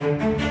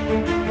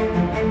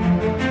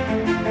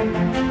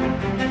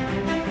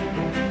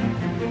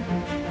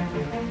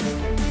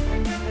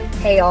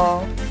Hey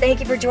all, thank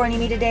you for joining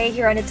me today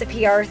here on It's a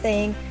PR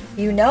Thing.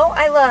 You know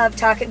I love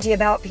talking to you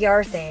about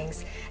PR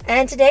things,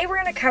 and today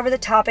we're going to cover the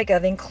topic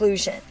of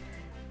inclusion,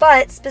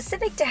 but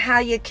specific to how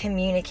you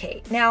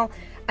communicate. Now,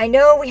 I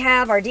know we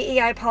have our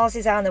DEI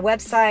policies out on the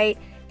website,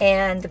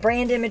 and the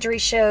brand imagery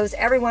shows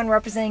everyone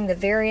representing the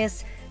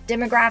various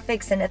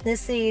demographics and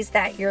ethnicities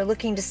that you're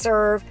looking to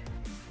serve,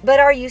 but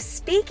are you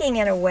speaking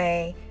in a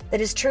way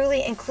that is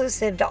truly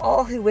inclusive to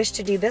all who wish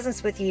to do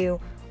business with you,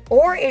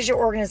 or is your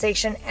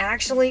organization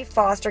actually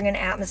fostering an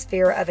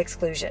atmosphere of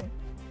exclusion?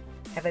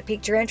 Have I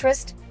piqued your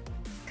interest?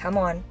 Come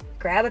on,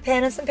 grab a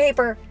pen and some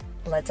paper.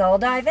 Let's all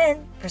dive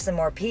in for some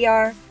more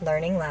PR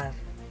Learning Love.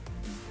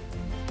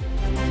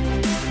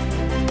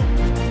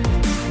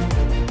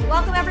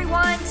 Welcome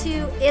everyone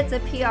to It's a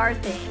PR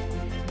Thing.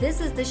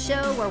 This is the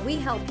show where we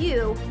help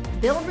you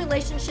build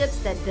relationships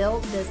that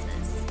build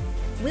business.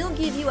 We'll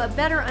give you a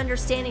better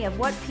understanding of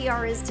what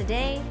PR is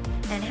today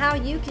and how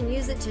you can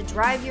use it to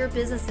drive your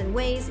business in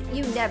ways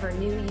you never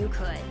knew you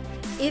could.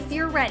 If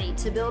you're ready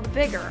to build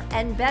bigger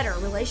and better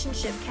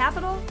relationship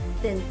capital,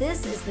 then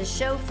this is the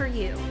show for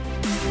you.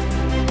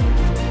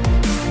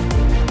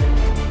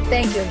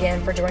 Thank you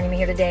again for joining me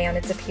here today on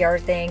It's a PR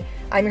Thing.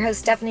 I'm your host,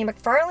 Stephanie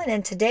McFarland,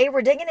 and today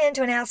we're digging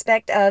into an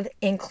aspect of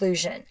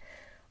inclusion.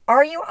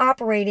 Are you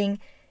operating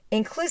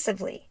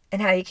inclusively in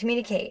how you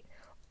communicate?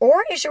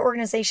 Or is your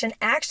organization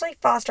actually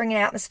fostering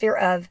an atmosphere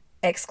of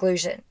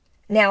exclusion?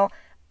 Now,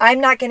 I'm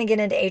not going to get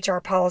into HR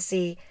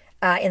policy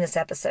in this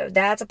episode.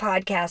 That's a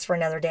podcast for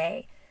another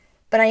day.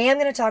 But I am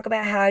going to talk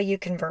about how you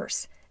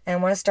converse, and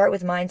I want to start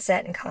with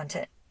mindset and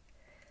content.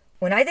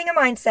 When I think of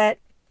mindset,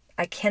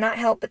 I cannot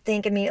help but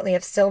think immediately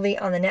of Sylvie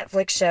on the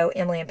Netflix show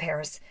Emily in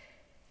Paris.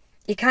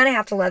 You kind of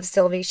have to love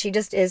Sylvie. She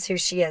just is who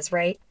she is,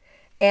 right?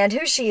 And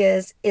who she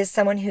is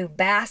someone who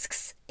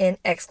basks in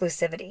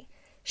exclusivity.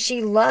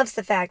 She loves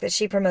the fact that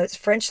she promotes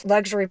French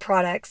luxury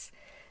products,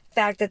 the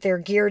fact that they're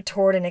geared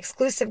toward an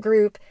exclusive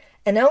group,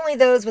 and only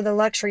those with a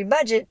luxury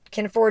budget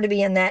can afford to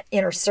be in that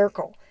inner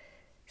circle.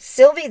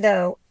 Sylvie,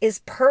 though,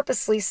 is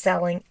purposely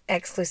selling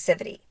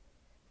exclusivity.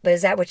 But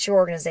is that what your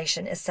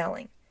organization is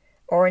selling?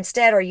 Or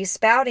instead, are you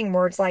spouting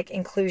words like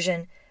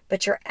inclusion,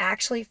 but you're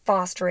actually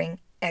fostering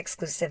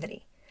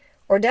exclusivity?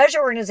 Or does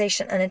your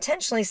organization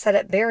unintentionally set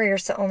up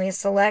barriers so only a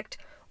select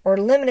or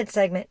limited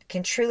segment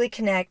can truly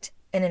connect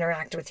and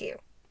interact with you?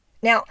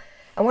 Now,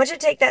 I want you to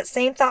take that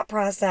same thought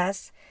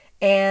process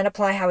and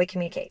apply how we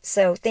communicate.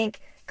 So think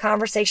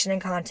conversation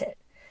and content,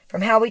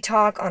 from how we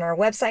talk on our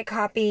website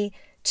copy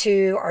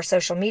to our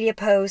social media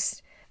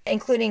posts,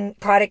 including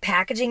product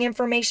packaging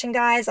information,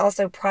 guys,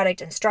 also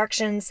product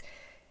instructions,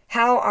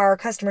 how our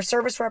customer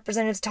service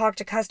representatives talk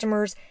to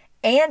customers,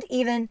 and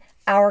even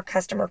our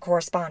customer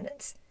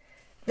correspondence.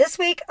 This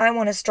week, I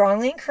want to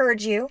strongly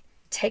encourage you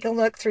to take a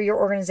look through your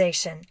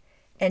organization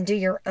and do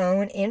your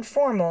own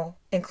informal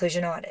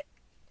inclusion audit.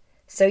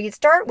 So you'd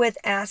start with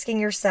asking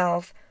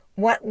yourself,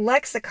 what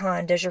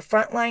lexicon does your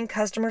frontline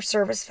customer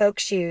service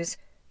folks use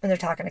when they're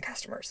talking to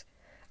customers?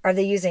 Are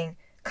they using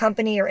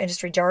company or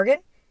industry jargon?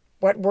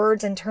 What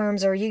words and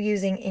terms are you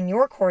using in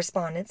your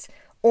correspondence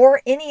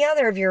or any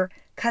other of your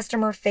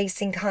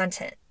customer-facing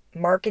content,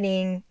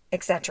 marketing,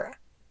 etc.?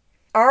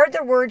 Are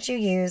the words you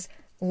use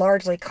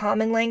largely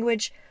common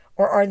language,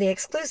 or are they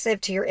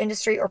exclusive to your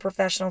industry or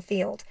professional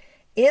field?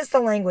 Is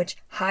the language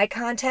high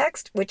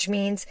context, which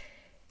means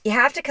you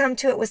have to come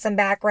to it with some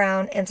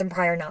background and some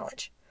prior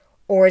knowledge?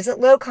 Or is it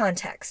low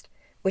context,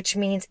 which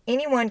means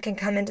anyone can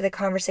come into the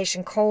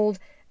conversation cold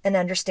and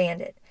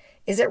understand it?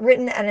 Is it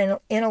written at an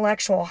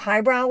intellectual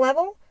highbrow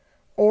level,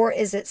 or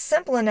is it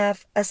simple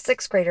enough a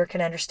sixth grader can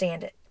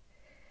understand it?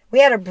 We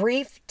had a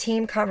brief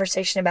team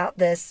conversation about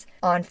this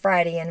on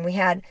Friday, and we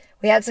had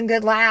some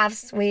good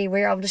laughs. We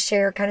were able to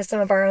share kind of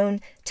some of our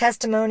own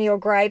testimonial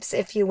gripes,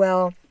 if you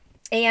will.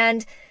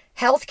 And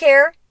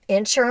healthcare,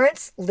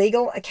 insurance,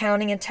 legal,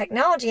 accounting, and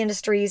technology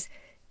industries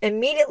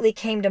immediately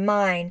came to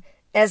mind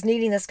as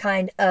needing this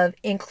kind of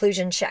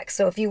inclusion check.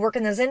 So if you work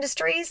in those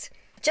industries,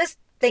 just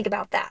think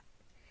about that.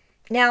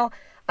 Now,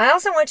 I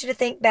also want you to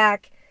think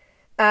back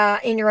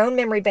in your own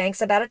memory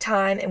banks about a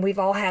time, and we've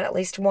all had at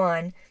least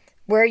one,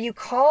 where you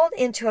called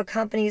into a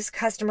company's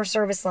customer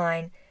service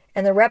line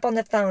and the rep on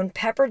the phone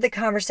peppered the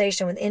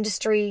conversation with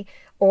industry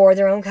or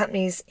their own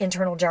company's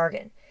internal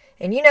jargon.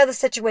 And you know the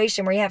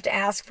situation where you have to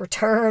ask for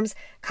terms,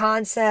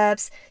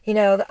 concepts,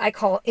 I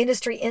call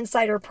industry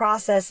insider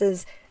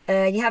processes.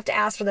 You have to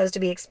ask for those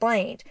to be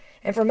explained.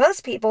 And for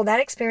most people,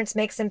 that experience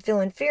makes them feel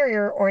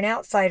inferior or an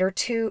outsider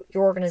to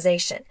your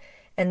organization.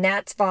 And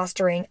that's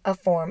fostering a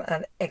form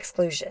of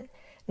exclusion.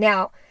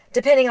 Now,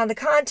 depending on the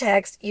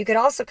context, you could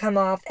also come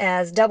off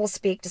as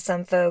doublespeak to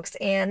some folks,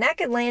 and that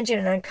could land you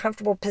in an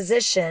uncomfortable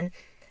position,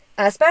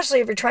 especially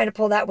if you're trying to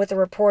pull that with a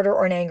reporter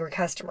or an angry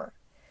customer.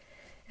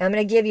 I'm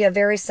going to give you a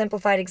very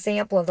simplified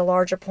example of the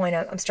larger point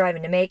I'm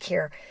striving to make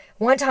here.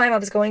 One time I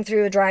was going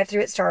through a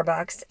drive-thru at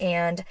Starbucks,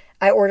 and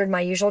I ordered my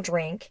usual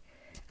drink.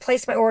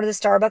 Placed my order, the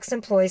Starbucks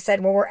employee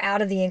said, well, we're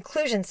out of the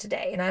inclusions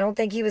today. And I don't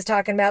think he was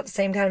talking about the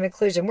same kind of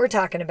inclusion we're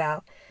talking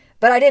about,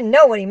 but I didn't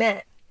know what he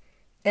meant.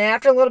 And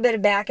after a little bit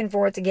of back and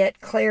forth to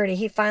get clarity,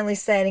 he finally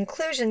said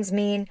inclusions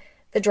mean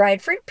the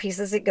dried fruit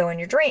pieces that go in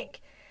your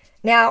drink.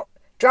 Now,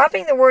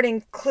 dropping the word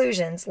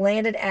inclusions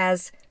landed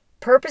as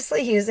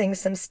purposely using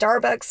some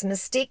Starbucks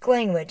mystique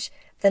language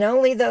that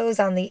only those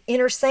on the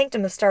inner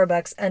sanctum of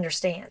Starbucks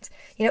understands.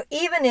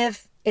 Even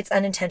if it's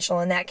unintentional,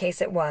 in that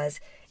case it was,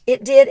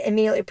 it did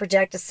immediately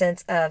project a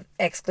sense of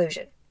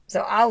exclusion.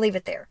 So I'll leave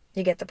it there.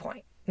 You get the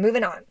point.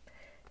 Moving on.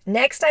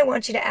 Next, I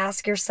want you to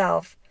ask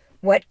yourself,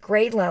 what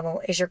grade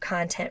level is your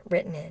content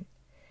written in?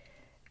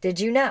 Did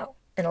you know?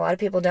 And a lot of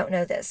people don't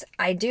know this.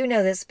 I do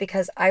know this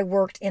because I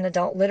worked in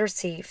adult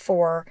literacy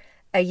for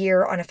a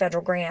year on a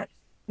federal grant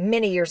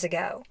many years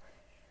ago.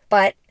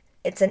 But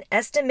it's an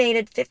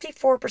estimated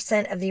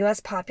 54% of the U.S.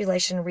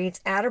 population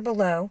reads at or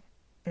below,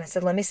 and I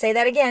said, let me say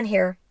that again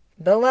here,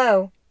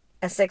 below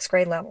a 6th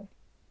grade level.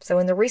 So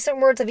in the recent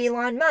words of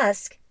Elon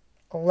Musk,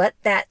 let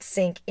that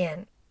sink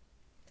in.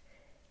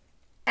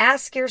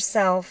 Ask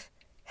yourself,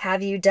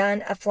 have you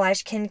done a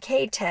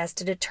Fleisch-Kincaid test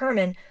to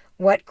determine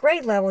what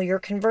grade level you're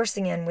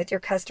conversing in with your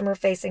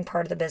customer-facing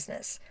part of the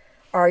business?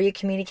 Are you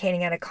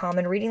communicating at a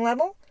common reading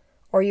level?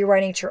 Or are you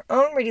writing at your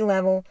own reading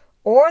level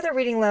or the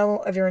reading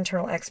level of your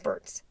internal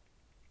experts?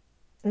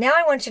 Now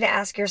I want you to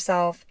ask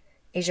yourself,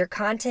 is your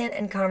content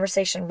and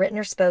conversation written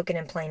or spoken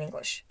in plain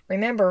English?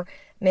 Remember,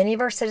 many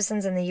of our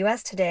citizens in the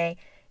U.S. today,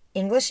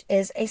 English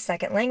is a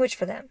second language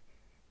for them.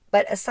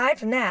 But aside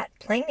from that,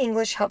 plain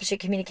English helps you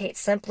communicate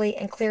simply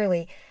and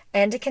clearly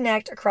and to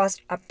connect across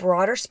a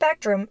broader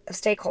spectrum of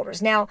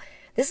stakeholders. Now,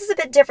 this is a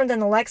bit different than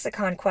the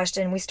lexicon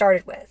question we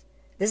started with.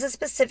 This is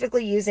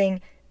specifically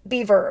using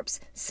be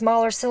verbs,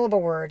 smaller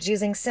syllable words,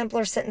 using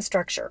simpler sentence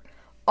structure.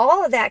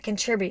 All of that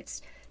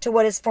contributes to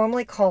what is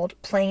formally called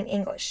plain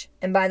English.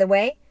 And by the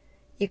way,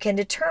 you can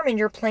determine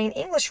your plain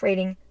English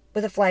rating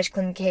with a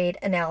Fleisch-Kincaid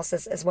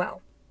analysis as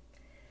well.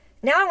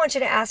 Now I want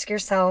you to ask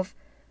yourself,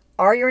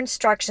 are your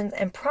instructions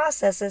and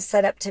processes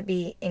set up to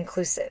be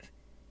inclusive?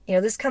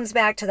 This comes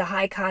back to the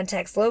high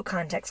context, low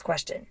context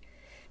question.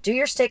 Do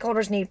your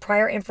stakeholders need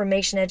prior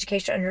information,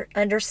 education,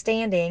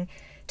 understanding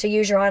to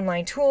use your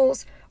online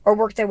tools or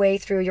work their way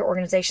through your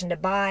organization to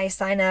buy,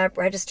 sign up,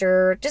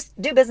 register, just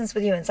do business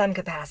with you in some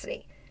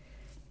capacity?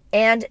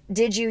 And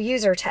did you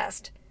user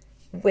test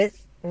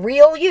with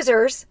real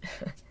users?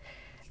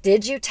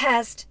 Did you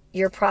test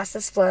your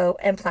process flow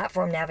and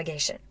platform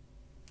navigation?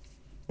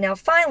 Now,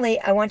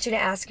 finally, I want you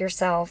to ask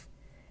yourself,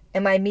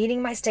 am I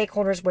meeting my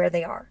stakeholders where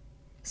they are?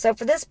 So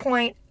for this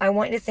point, I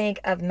want you to think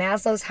of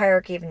Maslow's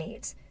hierarchy of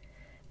needs.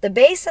 The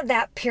base of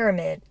that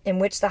pyramid in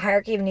which the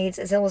hierarchy of needs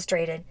is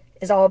illustrated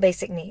is all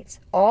basic needs,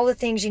 all the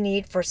things you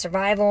need for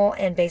survival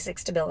and basic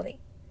stability.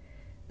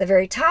 The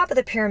very top of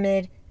the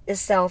pyramid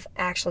is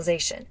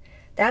self-actualization.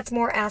 That's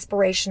more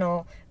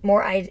aspirational,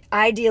 more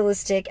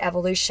idealistic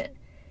evolution.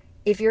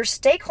 If your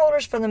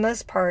stakeholders, for the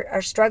most part,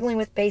 are struggling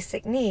with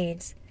basic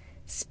needs,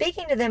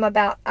 speaking to them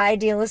about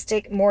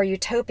idealistic, more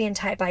utopian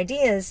type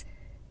ideas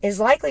is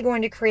likely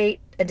going to create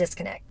a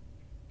disconnect.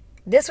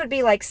 This would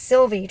be like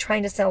Sylvie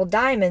trying to sell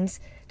diamonds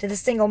to the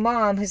single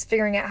mom who's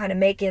figuring out how to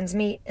make ends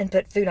meet and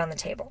put food on the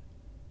table.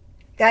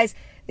 Guys,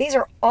 these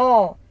are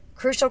all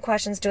crucial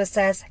questions to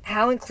assess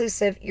how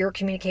inclusive your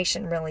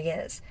communication really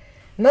is.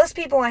 Most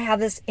people I have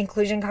this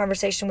inclusion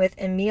conversation with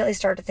immediately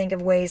start to think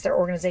of ways their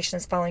organization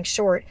is falling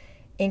short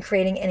in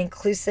creating an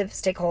inclusive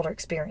stakeholder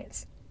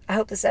experience. I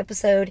hope this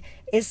episode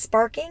is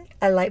sparking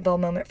a light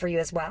bulb moment for you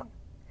as well.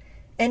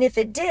 And if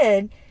it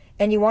did,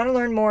 and you want to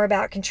learn more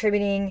about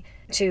contributing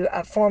to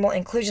a formal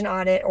inclusion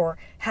audit or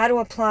how to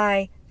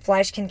apply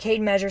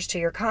Fleisch-Kincaid measures to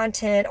your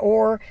content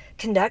or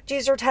conduct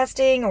user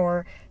testing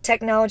or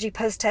technology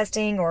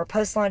post-testing or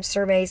post-launch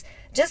surveys,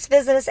 just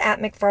visit us at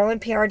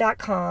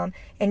mcfarlandpr.com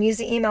and use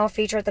the email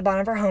feature at the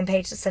bottom of our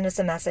homepage to send us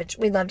a message.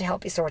 We'd love to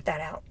help you sort that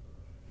out.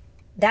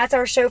 That's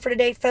our show for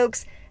today,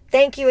 folks.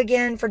 Thank you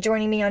again for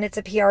joining me on It's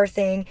a PR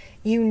Thing.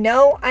 You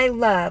know I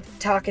love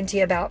talking to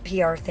you about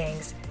PR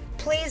things.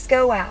 Please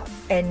go out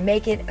and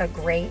make it a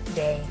great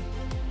day.